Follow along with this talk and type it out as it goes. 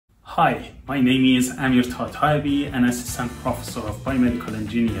Hi, my name is Amir Tataibi, an assistant professor of biomedical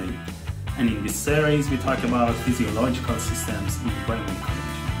engineering. And in this series, we talk about physiological systems in biomedical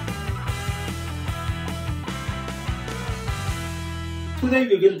engineering. Today,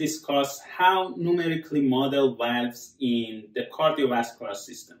 we will discuss how numerically model valves in the cardiovascular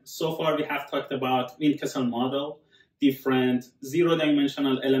system. So far, we have talked about Windkessel model, different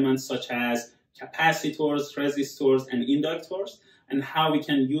zero-dimensional elements such as capacitors, resistors, and inductors, and how we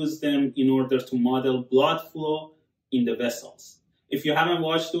can use them in order to model blood flow in the vessels. If you haven't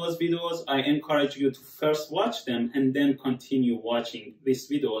watched those videos, I encourage you to first watch them and then continue watching this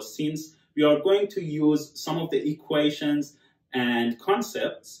video, since we are going to use some of the equations and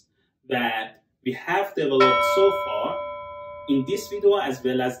concepts that we have developed so far in this video as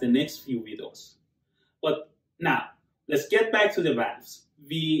well as the next few videos. But now, let's get back to the valves.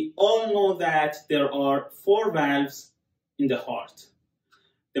 We all know that there are 4 valves in the heart.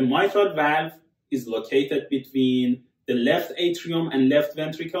 The mitral valve is located between the left atrium and left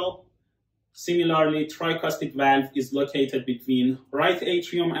ventricle. Similarly, tricuspid valve is located between right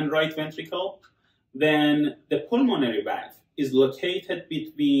atrium and right ventricle. Then the pulmonary valve is located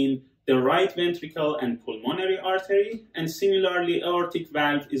between the right ventricle and pulmonary artery. And similarly, aortic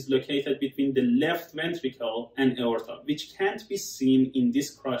valve is located between the left ventricle and aorta, which can't be seen in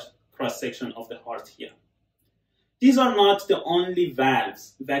this cross-section of the heart here. These are not the only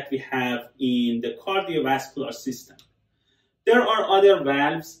valves that we have in the cardiovascular system. There are other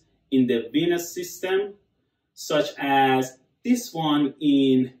valves in the venous system, such as this one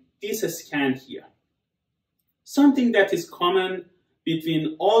in this scan here. Something that is common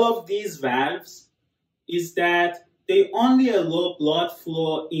between all of these valves is that they only allow blood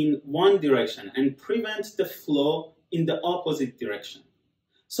flow in one direction and prevent the flow in the opposite direction.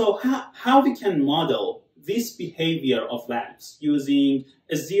 So how we can model this behavior of valves using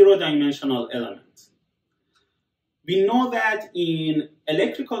a zero-dimensional element? We know that in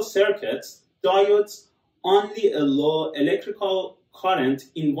electrical circuits, diodes only allow electrical current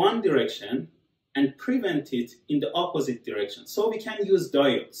in one direction and prevent it in the opposite direction. So we can use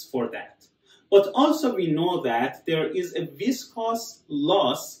diodes for that. But also we know that there is a viscous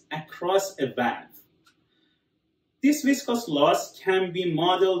loss across a valve. This viscous loss can be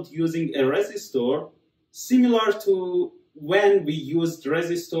modeled using a resistor, similar to when we used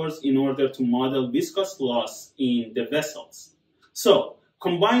resistors in order to model viscous loss in the vessels. So,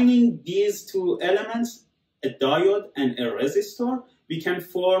 combining these two elements, a diode and a resistor, we can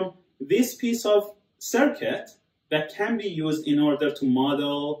form this piece of circuit that can be used in order to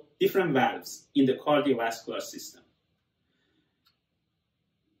model different valves in the cardiovascular system.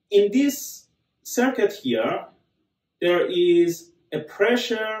 In this circuit here, there is a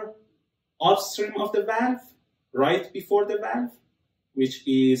pressure upstream of the valve, right before the valve, which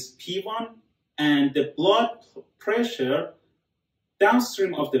is P1, and the blood pressure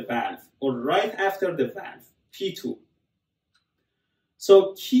downstream of the valve, or right after the valve, P2.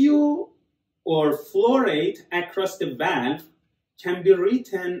 So Q, or flow rate across the valve, can be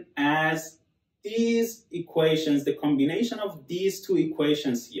written as these equations, the combination of these two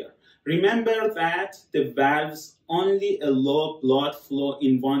equations here. Remember that the valves only allow blood flow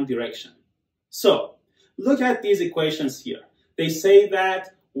in one direction. So, look at these equations here. They say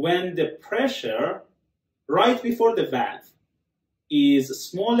that when the pressure right before the valve is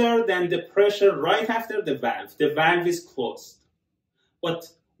smaller than the pressure right after the valve is closed. But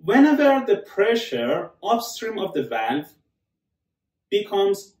whenever the pressure upstream of the valve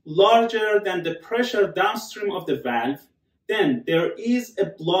becomes larger than the pressure downstream of the valve, then there is a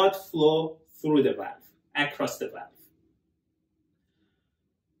blood flow through the valve, across the valve.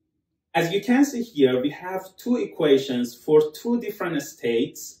 As you can see here, we have two equations for two different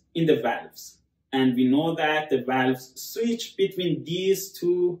states in the valves. And we know that the valves switch between these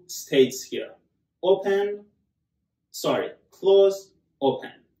two states here. Close,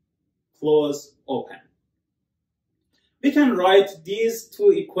 open, close, open. We can write these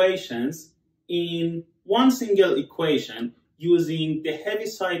two equations in one single equation using the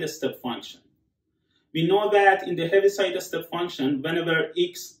Heaviside step function. We know that in the Heaviside step function, whenever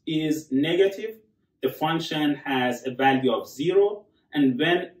x is negative, the function has a value of 0. And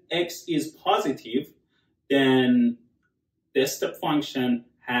when x is positive, then the step function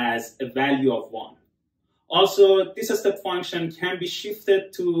has a value of 1. Also, this step function can be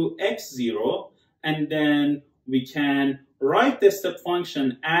shifted to x0, and then we can write the step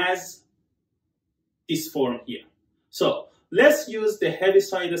function as this form here. So, let's use the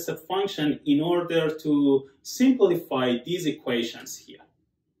Heaviside step function in order to simplify these equations here.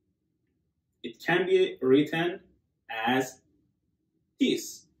 It can be written as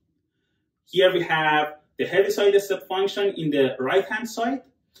this. Here we have the heaviside step function in the right-hand side,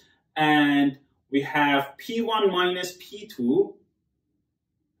 and we have P1 minus P2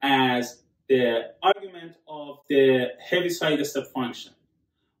 as the argument of the heaviside step function.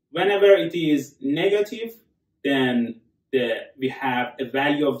 Whenever it is negative, then we have a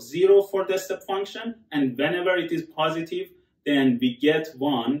value of 0 for the step function, and whenever it is positive, then we get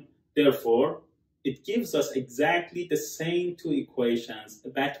 1. Therefore, it gives us exactly the same two equations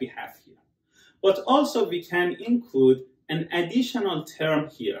that we have here. But also we can include an additional term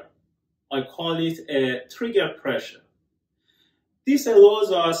here. I call it a trigger pressure. This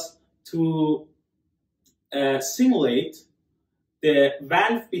allows us to simulate the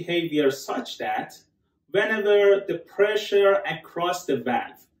valve behavior such that whenever the pressure across the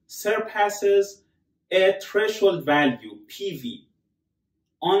valve surpasses a threshold value, PV,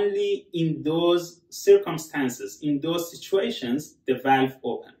 only in those circumstances, in those situations, the valve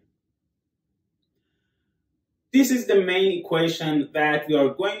opens. This is the main equation that we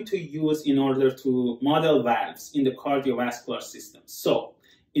are going to use in order to model valves in the cardiovascular system. So,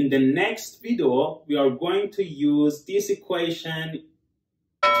 in the next video, we are going to use this equation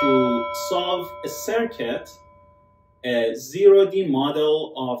to solve a circuit, a 0D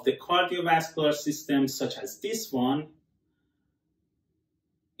model of the cardiovascular system such as this one,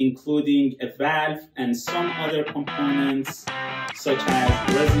 including a valve and some other components such as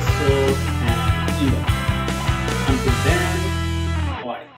resistors and inductors.